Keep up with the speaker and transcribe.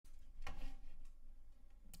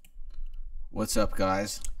What's up,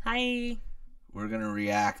 guys? Hi. We're gonna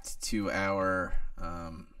react to our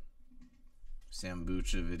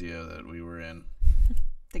Sambucha video that we were in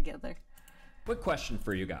Together. Quick question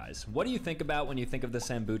for you guys. What do you think about when you think of the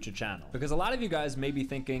Sambucha channel? Because a lot of you guys may be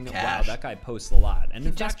thinking, Cash. wow, that guy posts a lot. And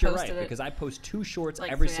in just fact, you're right, posted it because I post 2 shorts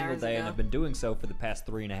like every 3 single hours day, and ago. I've been doing so for the past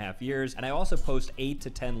 3.5 years. And I also post 8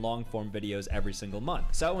 to 10 long form videos every single month.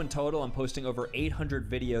 So in total, I'm posting over 800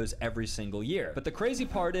 videos every single year. But the crazy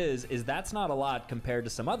part is that's not a lot compared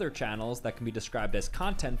to some other channels that can be described as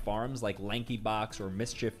content farms like Lanky Box or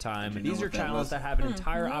Mischief Time. Did you know These are what that channels was? that have an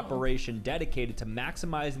entire operation dedicated to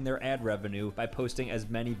maximizing their ad revenue by posting as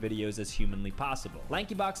many videos as humanly possible.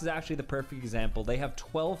 Lanky Box is actually the perfect example. They have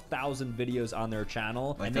 12,000 videos on their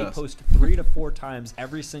channel, Like and they us. post 3 to 4 times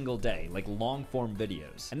every single day, like long form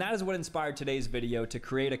videos. And that is what inspired today's video to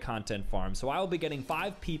create a content farm. So I will be getting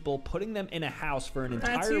 5 people, putting them in a house for an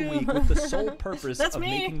That's entire you. week with the sole purpose That's of me.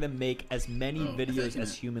 making them make as many videos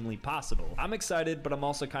as humanly possible. I'm excited, but I'm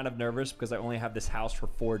also kind of nervous because I only have this house for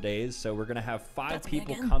 4 days. So we're gonna have 5 That's me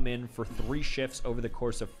people again. come in for 3 shifts over the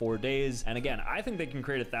course of 4 days. And again, I think they can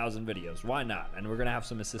create 1,000 videos. Why not? And we're gonna have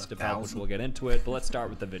some assistive help, which 1,000? we'll get into it. But let's start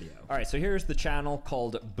with the video. All right, so here's the channel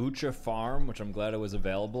called Bucha Farm, which I'm glad it was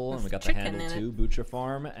available, and we got the chicken handle in too, Bucha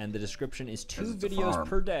Farm. And the description is 2 it's a videos farm.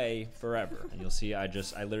 per day forever. And you'll see I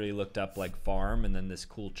literally looked up like farm, and then this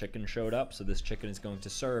cool chicken showed up. So this chicken is going to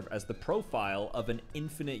serve as the profile of an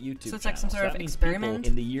infinite YouTube So it's channel. like some sort of that means experiment? people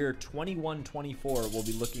in the year 2124 will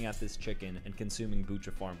be looking at this chicken and consuming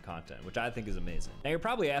Bucha Farm content, which I think is amazing. Now you're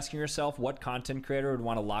probably asking yourself what content creator would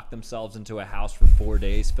want to lock themselves into a house for 4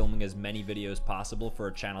 days filming as many videos possible for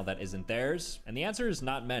a channel that isn't theirs? And the answer is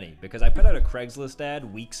not many, because I put out a Craigslist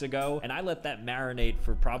ad weeks ago and I let that marinate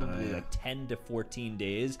for probably like 10 to 14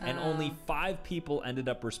 days, and only 5 people ended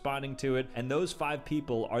up responding to it, and those 5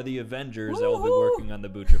 people are the Avengers that will be working on the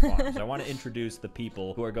Bucha Farm. So I want to introduce the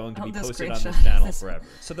people who are going to be this posted great on this shot. channel forever.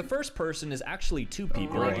 So the first person is actually 2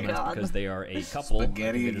 people, my and that's God. because they are a couple.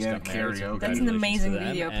 Spaghetti They just again, got married, so karaoke. That's an congratulations amazing to them.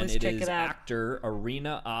 video. And Please check is it out. actor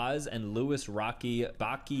Arena Oz and Louis Rocky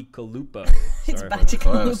Baki Kalupo. It's Sorry Baki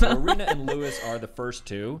about that. So Kalupo. Arena and Louis are the first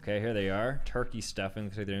 2. Okay, here they are. Turkey stuffing.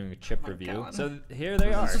 Looks like they're doing a chip review. God. So here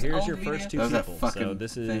they are. this is Here's old your video? first 2 Those are people. So fucking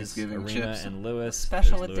this is Thanksgiving Arena chips. and Louis.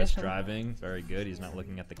 Special There's Louis edition. driving. Very good. He's not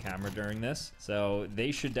looking at the camera during this. So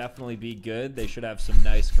they should definitely be good. They should have some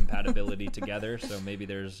nice compatibility together. So maybe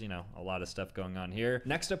there's, a lot of stuff going on here.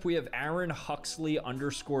 Next up, we have Aaron Huxley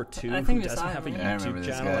 _2, I think who we doesn't saw have a him. Yeah, I remember YouTube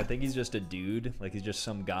this channel. guy. I think he's just a dude. Like he's just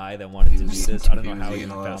some guy that wanted to do was- this. I don't know he how was he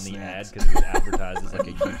eating a even lot of found the ad snacks. because it was advertised as like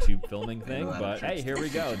a YouTube filming thing. lot of But hey, chips. here we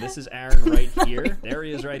go. This is Aaron right here. There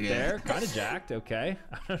he is right Yeah. there. Kind of jacked. Okay.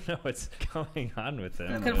 I don't know what's going on with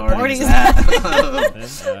him. And Good the party's party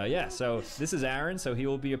is at. And, yeah, so this is Aaron, so he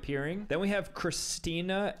will be appearing. Then we have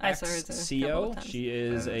Christina I saw her too, a couple XCO. of times. She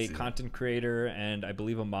is I haven't a seen content creator and I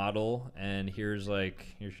believe a model. And here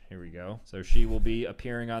we go. So she will be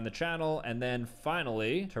appearing on the channel. And then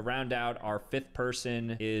finally, to round out our 5th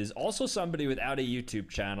person is also somebody without a YouTube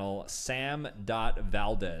channel,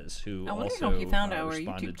 Sam.Valdez, who I wonder also how he found our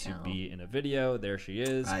responded YouTube to channel. be in a video. There she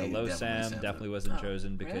is. I Hello, definitely Sam. sent Definitely it. wasn't Oh,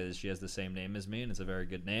 chosen really? because she has the same name as me and it's a very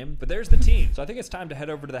good name. But there's the team. So I think it's time to head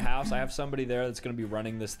over to the house. I have somebody there that's going to be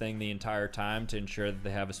running this thing the entire time to ensure that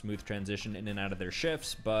they have a smooth transition in and out of their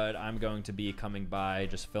shifts. But I'm going to be coming by,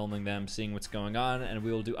 just filming them, seeing what's going on, and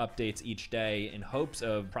we will do updates each day in hopes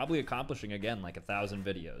of probably accomplishing again like 1,000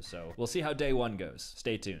 videos. So we'll see how day 1 goes.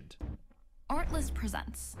 Stay tuned. Artlist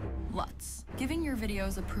presents LUTs, giving your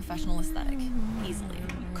videos a professional aesthetic easily.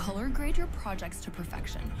 Color grade your projects to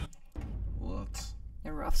perfection. What?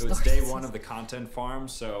 They're rough So it's stories. day 1 of the content farm,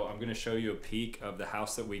 so I'm going to show you a peek of the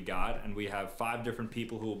house that we got, and we have 5 different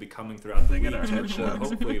people who will be coming throughout the week got our to headshots. record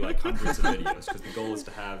hopefully like hundreds of videos, because the goal is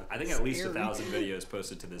to have, I think, at least Scary. 1,000 videos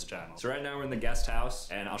posted to this channel. So right now we're in the guest house,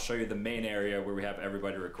 and I'll show you the main area where we have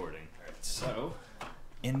everybody recording. All right, so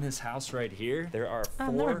in this house right here, there are I've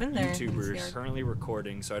 4 never been there. YouTubers It's currently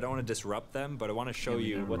recording, so I don't want to disrupt them, but I want to show we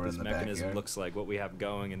you know what we're this in the mechanism backyard. looks like, what we have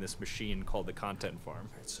going in this machine called the content farm.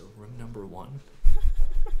 All right, so room number 1.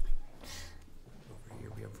 Over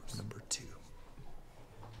here we have room number 2.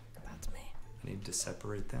 That's me. I need to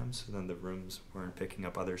separate them so then the rooms weren't picking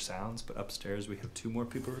up other sounds, but upstairs we have 2 more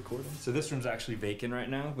people recording. So this room's actually vacant right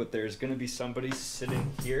now, but there's gonna be somebody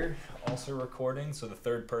sitting here also recording. So the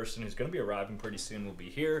 3rd person who's gonna be arriving pretty soon will be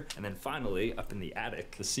here. And then finally, up in the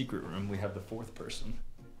attic, the secret room, we have the 4th person.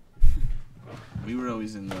 We were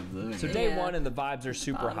always in the living So room. day Yeah. one and the vibes are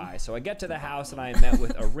super Fun. high. So I get to the house and I met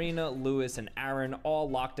with Arena, Lewis, and Aaron, all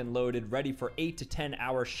locked and loaded, ready for 8 to 10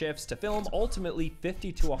 hour shifts to film ultimately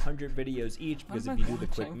 50 to 100 videos each. Because What if am you I do the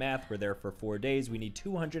quick watching? math, we're there for 4 days. We need I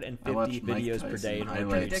 250 watched Mike videos per Tyson day in order to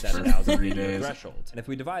highlights reach for 7,000 3 video days. threshold. And if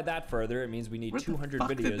we divide that further, it means we need Where the 200 fuck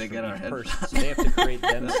did videos they from get our each head person. from? So they have to create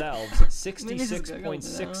themselves Maybe just Google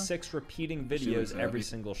 66.66 repeating She videos looks every happy.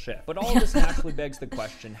 single shift. But all this naturally begs the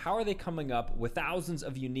question, how are they coming up with thousands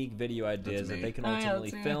of unique video ideas that me. they can Oh, yeah, ultimately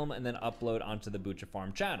that's me. film and then upload onto the Bucha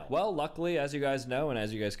Farm channel? Well, luckily, as you guys know and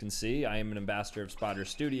as you guys can see, I am an ambassador of Spotter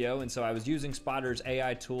Studio, and so I was using Spotter's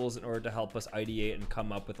AI tools in order to help us ideate and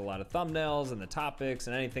come up with a lot of thumbnails and the topics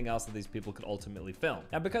and anything else that these people could ultimately film.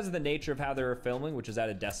 Now, because of the nature of how they were filming, which is at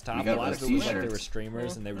a desktop, We a got lot those of it was like they t-shirts. were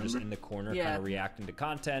streamers and they were just in the corner Yeah. kind of reacting to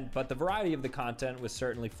content, but the variety of the content was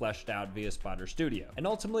certainly fleshed out via Spotter Studio. And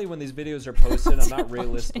ultimately, when these videos are posted, I'm not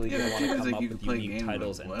realistically going to want to It's come like up you with can play unique games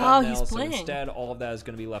titles with and what? Oh, he's thumbnails, so playing. instead, all of that is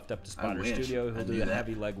going to be left up to Spotter wish Studio, I who'll do knew the that.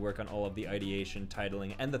 heavy legwork on all of the ideation,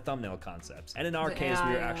 titling, and the thumbnail concepts. And in our The case,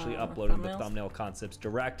 we are AI, actually uploading the thumbnails? thumbnail concepts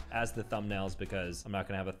direct as the thumbnails because I'm not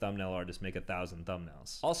going to have a thumbnail artist make 1,000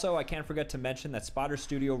 thumbnails. Also, I can't forget to mention that Spotter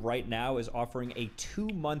Studio right now is offering a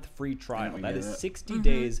 2-month free trial. we That get is it. 60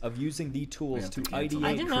 days of using the tools have to to cancel ideate,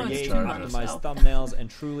 I didn't know it was create, 2 and months, optimize so. thumbnails, and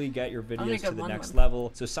truly get your Only videos got to the 1 next month.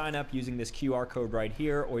 level. So sign up using this QR code right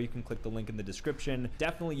here, or you can click the link in the description.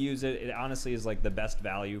 Definitely use it. It honestly is like the best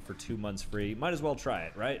value for 2 months free. Might as well try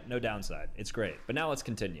it, right? No downside. It's great. But now let's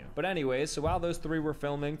continue. But anyways, so while those 3 were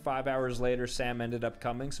filming, 5 hours later, Sam ended up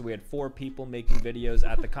coming. So we had 4 people making videos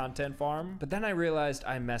at the content farm. But then I realized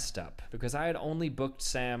I messed up because I had only booked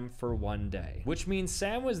Sam for 1 day, which means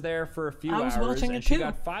Sam was there for a few I was hours watching and it she too.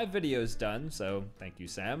 got 5 videos done. So thank you,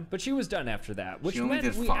 Sam. But she was done after that, which She only meant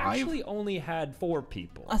did we 5? actually only had 4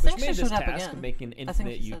 people, I which think she made this showed up task again. of making an I think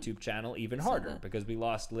infinite she said- YouTube channel even said harder that. because we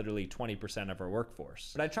lost literally 20% of our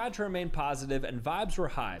workforce. But I tried to remain positive and vibes were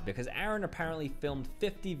high because Aaron apparently filmed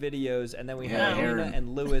 50 videos and then we Yeah, had Arena Aaron.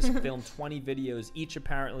 and Lewis filmed 20 videos each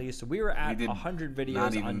apparently. So we were at did 100 not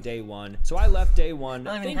videos even- on day 1. So I left day 1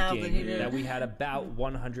 Not even half that he thinking did. that we had about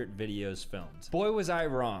 100 videos filmed. Boy, was I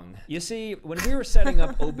wrong. You see, when we were setting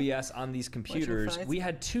up OBS on these computers, fights? we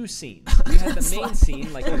had 2 scenes. We had the main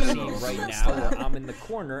scene, like you're seeing right now, where I'm in the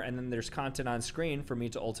corner, and then there's content on screen for me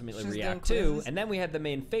to ultimately She's react doing to. quizzes. And then we had the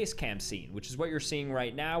main face cam scene, which is what you're seeing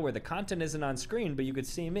right now, where the content isn't on screen, but you could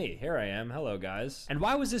see me. Here I am. Hello, guys. And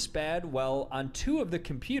why was this bad? Well, on 2 of the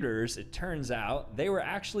computers, it turns out, they were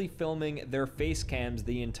actually filming their face cams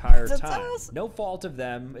the entire That's time. us. No fault of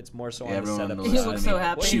them. It's more so Yeah, on the everyone setup knows side. He looks so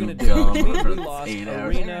happy. What are you Chew gonna do? gum Which means we for lost 8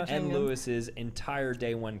 hours. Arena and Chewing gum. Lewis's entire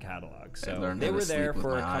day 1 catalog. So learned they how to were there sleep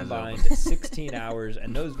with for a my eyes combined open. 16 hours,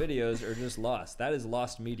 and those videos are just lost. That is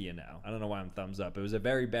lost media now. I don't know why I'm thumbs up. It was a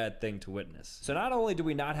very bad thing to witness. So not only do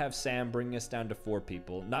we not have Sam bringing us down to 4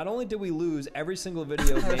 people, not only did we lose every single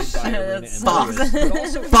video made by shit, Arena that and sucks. Lewis, but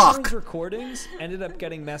also Fuck. Aaron's recordings ended up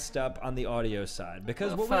getting messed up on the audio side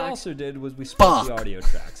because Oh, what we fuck. also did was we split Fuck. the audio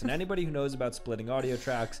tracks. And anybody who knows about splitting audio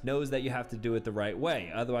tracks knows that you have to do it the right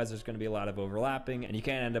way. Otherwise, there's going to be a lot of overlapping, and you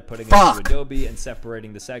can't end up putting it Fuck. into Adobe and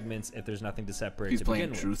separating the segments if there's nothing to separate He's to playing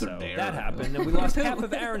begin Truth with. or So Dare. that happened, and we lost half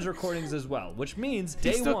of Aaron's recordings as well, which means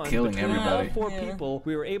day still 1, killing between all everybody. 4 Yeah. people,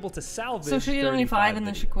 we were able to salvage So she did only 5 and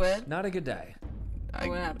then she 35 quit? videos. Not a good day.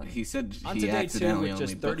 What happened? He said On he to day 2 accidentally with only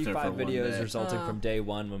just booked her for 35 1 videos day. resulting from day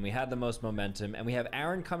 1 when we had the most momentum, and we have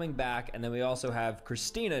Aaron coming back, and then we also have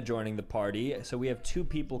Christina joining the party. So we have 2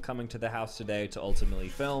 people coming to the house today to ultimately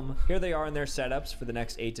film. Here they are in their setups for the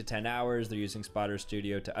next 8 to 10 hours. They're using Spotter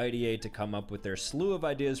Studio to ideate, to come up with their slew of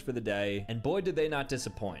ideas for the day, and boy did they not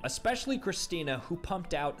disappoint. Especially Christina, who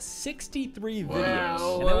pumped out 63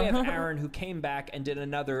 videos. And then we have Aaron, who came back and did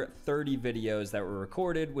another 30 videos that were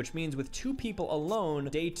recorded, which means with 2 people alone,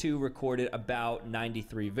 day 2 recorded about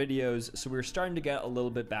 93 videos. So we're starting to get a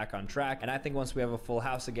little bit back on track. And I think once we have a full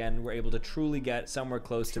house again, we're able to truly get somewhere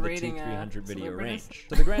close to the Rating, 200-300 video celebrities. range.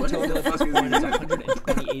 So the grand What the total at fuck this is point is that?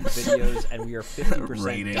 128 videos, and we are 50%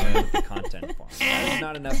 Rating done it. with the content farm. That is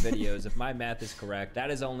not enough videos. If my math is correct,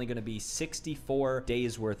 that is only going to be 64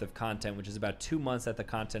 days worth of content, which is about 2 months that the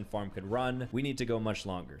content farm could run. We need to go much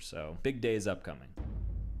longer. So big days upcoming.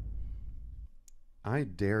 I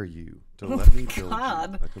dare you to let me build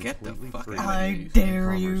God. you a Get the completely fuck free out of here, you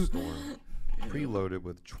dare e-commerce you. store preloaded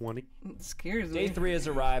with 20. It scares me. Day 3 has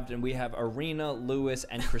arrived, and we have Arena, Lewis,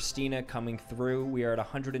 and Christina coming through. We are at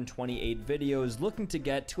 128 videos, looking to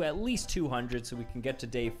get to at least 200 so we can get to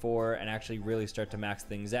day 4 and actually really start to max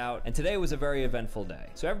things out. And today was a very eventful day.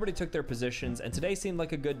 So everybody took their positions, and today seemed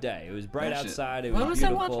like a good day. It was bright outside, it was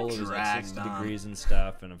beautiful, it was like 60 degrees and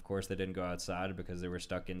stuff, and of course they didn't go outside because they were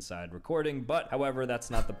stuck inside recording, but however, that's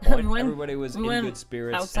not the point. Everybody was in good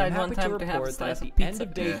spirits. Outside I'm one happy time to to have a report that at slice the of pizza. end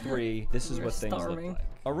of day 3, this is what things look like.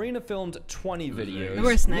 Arena filmed 20 videos, There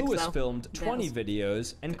were snacks, Lewis though. filmed 20 Yes.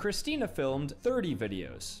 videos, and Christina filmed 30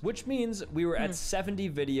 videos, which means we were at 70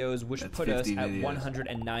 videos, which That's put us 50 at videos.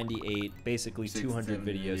 198, basically 200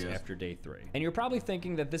 videos videos. after day 3. And you're probably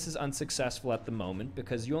thinking that this is unsuccessful at the moment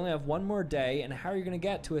because you only have one more day, and how are you going to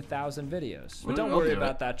get to 1,000 videos? But don't We'll worry do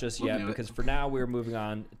about it. that just We'll yet, do it. because for now we're moving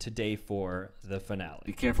on to day 4, the finale.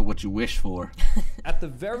 Be careful what you wish for. At the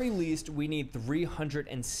very least, we need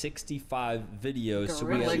 365 videos, so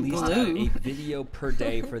we Gorilla at least Glue. have a video per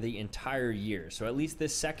day for the entire year. So at least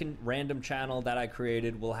this second random channel that I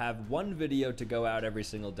created will have one video to go out every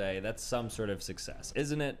single day. That's some sort of success,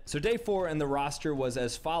 isn't it? So day 4 and the roster was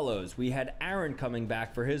as follows. We had Aaron coming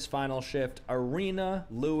back for his final shift, Arena,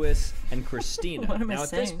 Lewis, and Christina. What am I Now at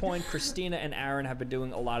this saying? point, Christina and Aaron have been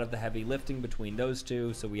doing a lot of the heavy lifting between those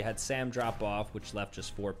two, so we had Sam drop off, which left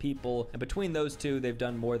just 4 people, and between those two, they've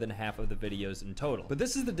done more than half of the videos in total. But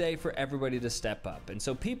this is the day for everybody to step up, and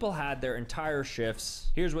so people had their entire shifts.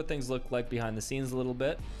 Here's what things look like behind the scenes a little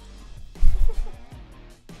bit.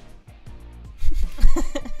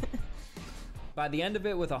 By the end of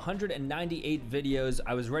it, with 198 videos,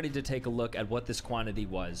 I was ready to take a look at what this quantity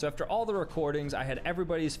was. So after all the recordings, I had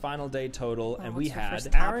everybody's final day total, and we what's your had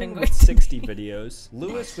first Aaron topping with going to 60 videos,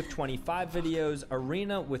 Lewis with 25 videos,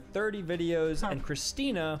 Arena with 30 videos, and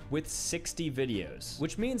Christina with 60 videos.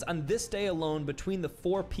 Which means on this day alone, between the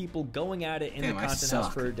 4 people going at it in Damn, the I content house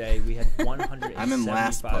suck. for a day, we had I'm in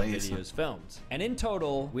last 175 place. videos filmed. And in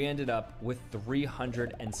total, we ended up with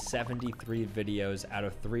 373 videos out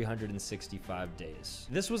of 365 days.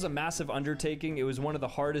 This was a massive undertaking. It was one of the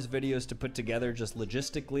hardest videos to put together just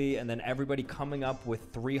logistically, and then everybody coming up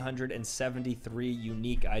with 373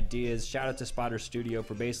 unique ideas. Shout out to Spotter Studio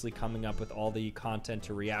for basically coming up with all the content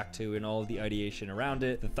to react to and all of the ideation around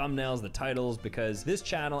it, the thumbnails, the titles, because this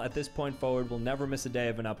channel at this point forward will never miss a day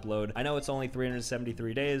of an upload. I know it's only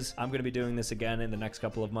 373 days. I'm going to be doing this again in the next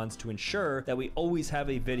couple of months to ensure that we always have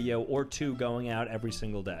a video or 2 going out every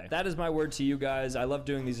single day. That is my word to you guys. I love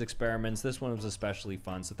doing these experiments. This one was especially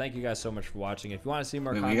fun. So thank you guys so much for watching. If you want to see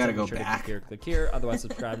more content, we gotta go be sure to back. click here. Otherwise,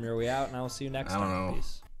 subscribe on your way out, and I will see you next I don't time. know.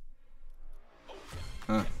 Peace.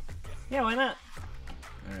 Huh. Yeah, why not?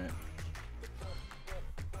 Alright.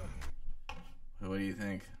 What do you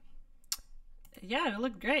think? Yeah, it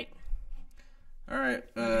looked great. Alright.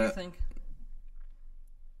 What do you think?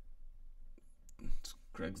 It's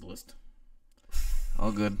Craigslist.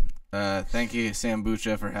 All good. Thank you,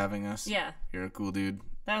 Sambucha, for having us. Yeah, You're a cool dude.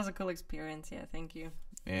 that was a cool experience. Yeah, thank you.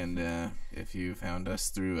 And if you found us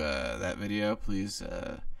through that video, please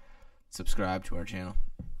subscribe to our channel.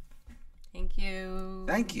 Thank you.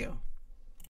 Thank you.